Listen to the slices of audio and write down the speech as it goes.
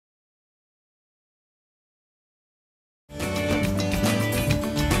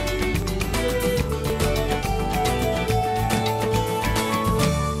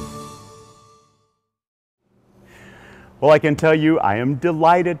Well, I can tell you I am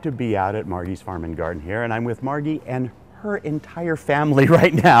delighted to be out at Margie's Farm and Garden here, and I'm with Margie and her entire family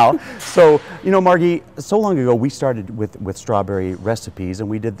right now. So, you know, Margie, so long ago we started with strawberry recipes, and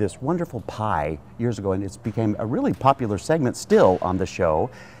we did this wonderful pie years ago, and it's became a really popular segment still on the show.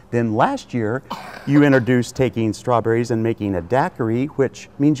 Then last year, you introduced taking strawberries and making a daiquiri, which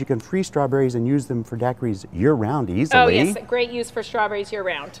means you can freeze strawberries and use them for daiquiris year-round easily. Oh yes, great use for strawberries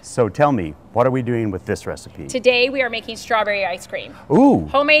year-round. So tell me, what are we doing with this recipe? Today we are making strawberry ice cream. Ooh.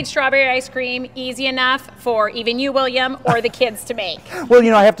 Homemade strawberry ice cream, easy enough for even you, William, or the kids to make. Well,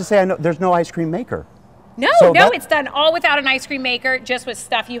 you know, I have to say, I know there's no ice cream maker. No, it's done all without an ice cream maker, just with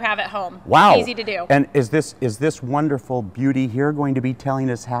stuff you have at home. Wow. Easy to do. And is this wonderful beauty here going to be telling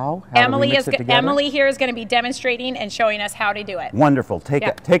us how Emily here is going to be demonstrating and showing us how to do it. Wonderful.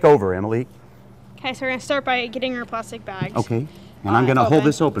 Take over, Emily. Okay, so we're going to start by getting our plastic bags. Okay. And I'm going to hold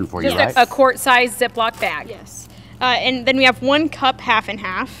this open for you, right? Just a quart-sized Ziploc bag. Yes. And then we have 1 cup, half and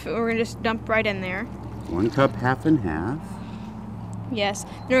half. We're going to just dump right in there. 1 cup, half and half. Yes.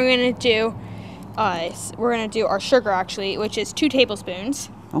 Then we're going to do our sugar, actually, which is 2 tablespoons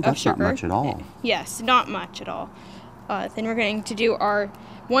of sugar. Not much at all. Yes, not much at all. Then we're going to do our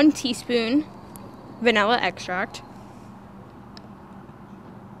 1 teaspoon vanilla extract.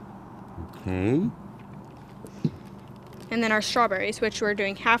 Okay. And then our strawberries, which we're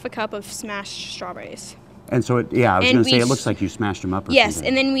doing half a cup of smashed strawberries. And so, I was going to say, it looks like you smashed them up or yes, something.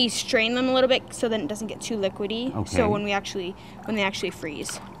 and then we strain them a little bit so then it doesn't get too liquidy. Okay. So when they actually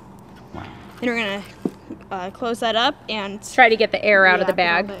freeze. Wow. Then we're going to close that up and try to get the air out of the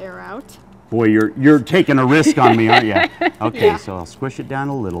bag. Get all the air out. Boy, you're taking a risk on me, aren't you? Okay, so I'll squish it down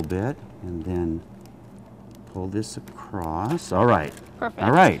a little bit and then pull this across. All right. Perfect.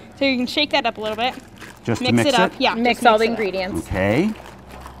 All right. So you can shake that up a little bit. Just to mix it up. Yeah. Mix all the ingredients. Okay.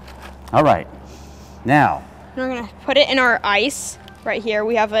 All right. Now. We're going to put it in our ice right here.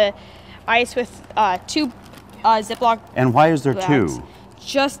 We have a ice with 2 Ziploc. And why is there bags, 2?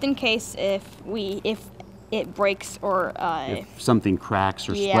 Just in case if it breaks or if something cracks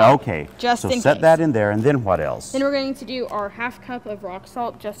or yeah, okay. Just so in set case. that in there, and then what else? Then we're going to do our half cup of rock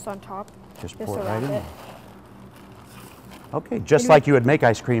salt just on top. Just pour it right in. Okay, just like you would make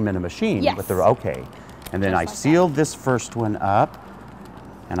ice cream in a machine. Yes. With the okay. And then I sealed this first one up,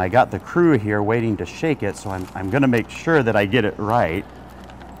 and I got the crew here waiting to shake it, so I'm going to make sure that I get it right.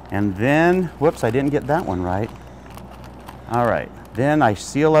 And then, whoops, I didn't get that one right. All right, then I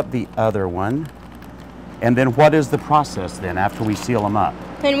seal up the other one. And then what is the process then after we seal them up?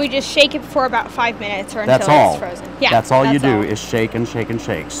 Then we just shake it for about 5 minutes or until it's frozen. Yeah, that's all you do is shake and shake and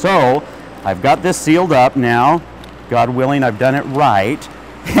shake. So I've got this sealed up now. God willing, I've done it right.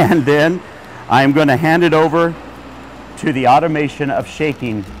 And then I'm going to hand it over to the automation of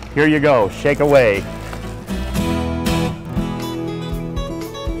shaking. Here you go, shake away.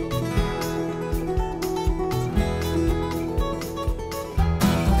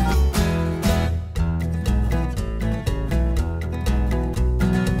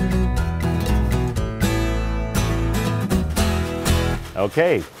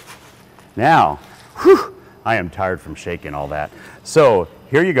 Okay, now, whew, I am tired from shaking all that. So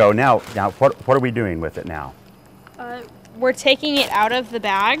here you go. Now what are we doing with it now? We're taking it out of the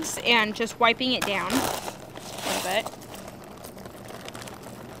bags and just wiping it down a little bit.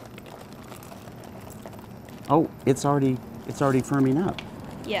 Oh, it's already firming up.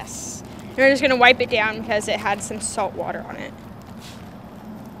 Yes. And we're just going to wipe it down because it had some salt water on it.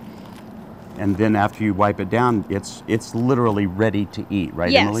 And then after you wipe it down, it's literally ready to eat,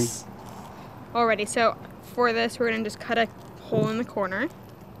 right, Emily? Yes. Already. So for this, we're going to just cut a hole in the corner.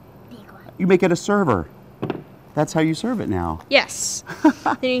 You make it a server. That's how you serve it now. Yes.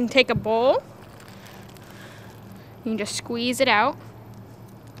 Then you can take a bowl. You can just squeeze it out.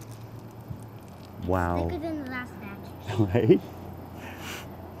 Wow. Thicker than the last batch. Right?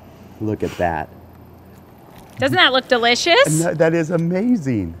 Look at that. Doesn't that look delicious? That is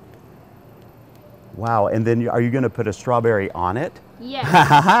amazing. Wow, and then are you going to put a strawberry on it?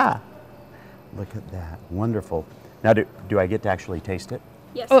 Yes. Look at that, wonderful. Now, do I get to actually taste it?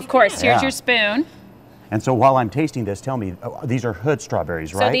 Yes. Oh, of course, here's Yeah. your spoon. And so while I'm tasting this, tell me, these are hood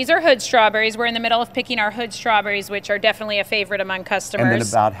strawberries, right? So these are hood strawberries. We're in the middle of picking our hood strawberries, which are definitely a favorite among customers. And then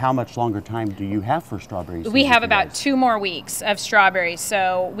about how much longer time do you have for strawberries? We have about 2 more weeks of strawberries.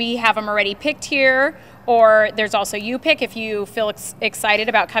 So we have them already picked here, or there's also you pick if you feel excited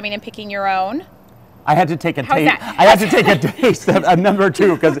about coming and picking your own. I had to take a How's taste. that? I had to take a taste of number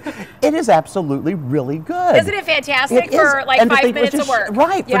 2 because it is absolutely really good. Isn't it fantastic It for is. like And to 5 think minutes just, of work?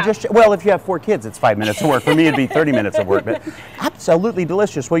 Right. Yeah. Well, if you have 4 kids, it's 5 minutes of work. For me, it'd be 30 minutes of work. But absolutely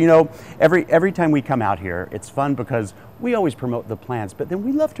delicious. Well, you know, every time we come out here, it's fun because we always promote the plants, but then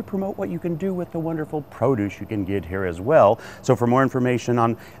we love to promote what you can do with the wonderful produce you can get here as well. So for more information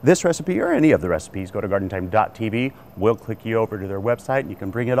on this recipe or any of the recipes, go to gardentime.tv. We'll click you over to their website and you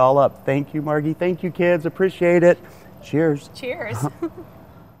can bring it all up. Thank you, Margie. Thank you, kids. Appreciate it. Cheers. Cheers.